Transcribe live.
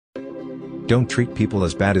Don't treat people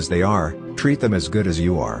as bad as they are, treat them as good as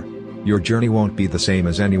you are. Your journey won't be the same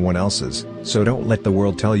as anyone else's, so don't let the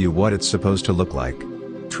world tell you what it's supposed to look like.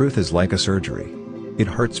 Truth is like a surgery. It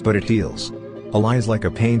hurts but it heals. A lie is like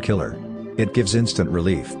a painkiller. It gives instant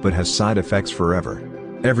relief but has side effects forever.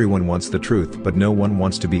 Everyone wants the truth but no one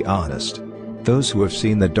wants to be honest. Those who have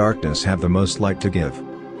seen the darkness have the most light to give.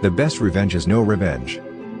 The best revenge is no revenge.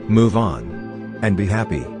 Move on. And be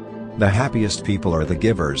happy. The happiest people are the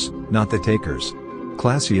givers, not the takers.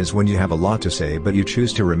 Classy is when you have a lot to say but you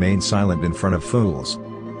choose to remain silent in front of fools.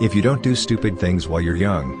 If you don't do stupid things while you're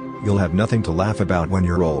young, you'll have nothing to laugh about when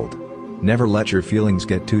you're old. Never let your feelings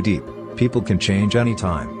get too deep. People can change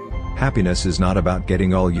anytime. Happiness is not about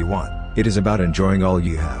getting all you want, it is about enjoying all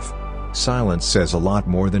you have. Silence says a lot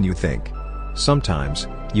more than you think. Sometimes,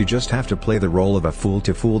 you just have to play the role of a fool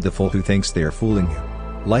to fool the fool who thinks they're fooling you.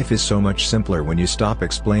 Life is so much simpler when you stop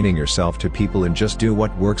explaining yourself to people and just do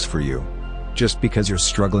what works for you. Just because you're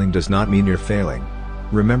struggling does not mean you're failing.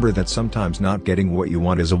 Remember that sometimes not getting what you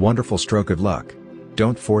want is a wonderful stroke of luck.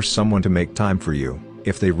 Don't force someone to make time for you.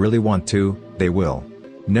 If they really want to, they will.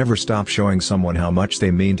 Never stop showing someone how much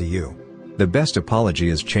they mean to you. The best apology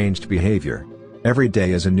is changed behavior. Every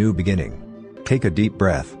day is a new beginning. Take a deep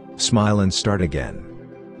breath, smile and start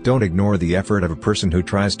again. Don't ignore the effort of a person who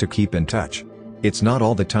tries to keep in touch. It's not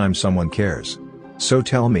all the time someone cares. So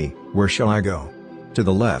tell me, where shall I go? To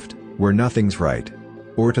the left, where nothing's right.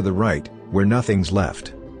 Or to the right, where nothing's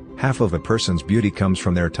left. Half of a person's beauty comes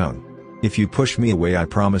from their tongue. If you push me away, I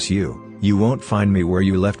promise you won't find me where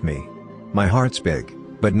you left me. My heart's big,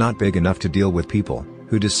 but not big enough to deal with people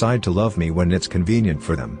who decide to love me when it's convenient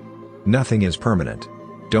for them. Nothing is permanent.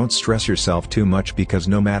 Don't stress yourself too much because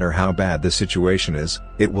no matter how bad the situation is,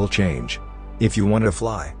 it will change. If you want to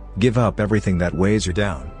fly, give up everything that weighs you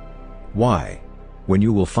down. Why? When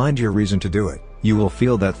you will find your reason to do it, you will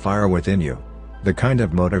feel that fire within you. The kind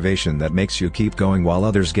of motivation that makes you keep going while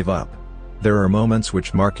others give up. There are moments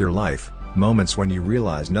which mark your life, moments when you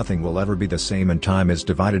realize nothing will ever be the same and time is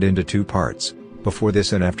divided into two parts, before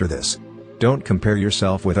this and after this. Don't compare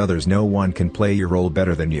yourself with others, no one can play your role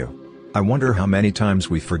better than you. I wonder how many times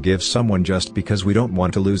we forgive someone just because we don't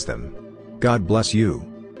want to lose them. God bless you.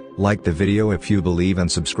 Like the video if you believe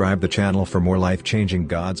and subscribe the channel for more life-changing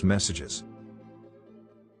God's messages.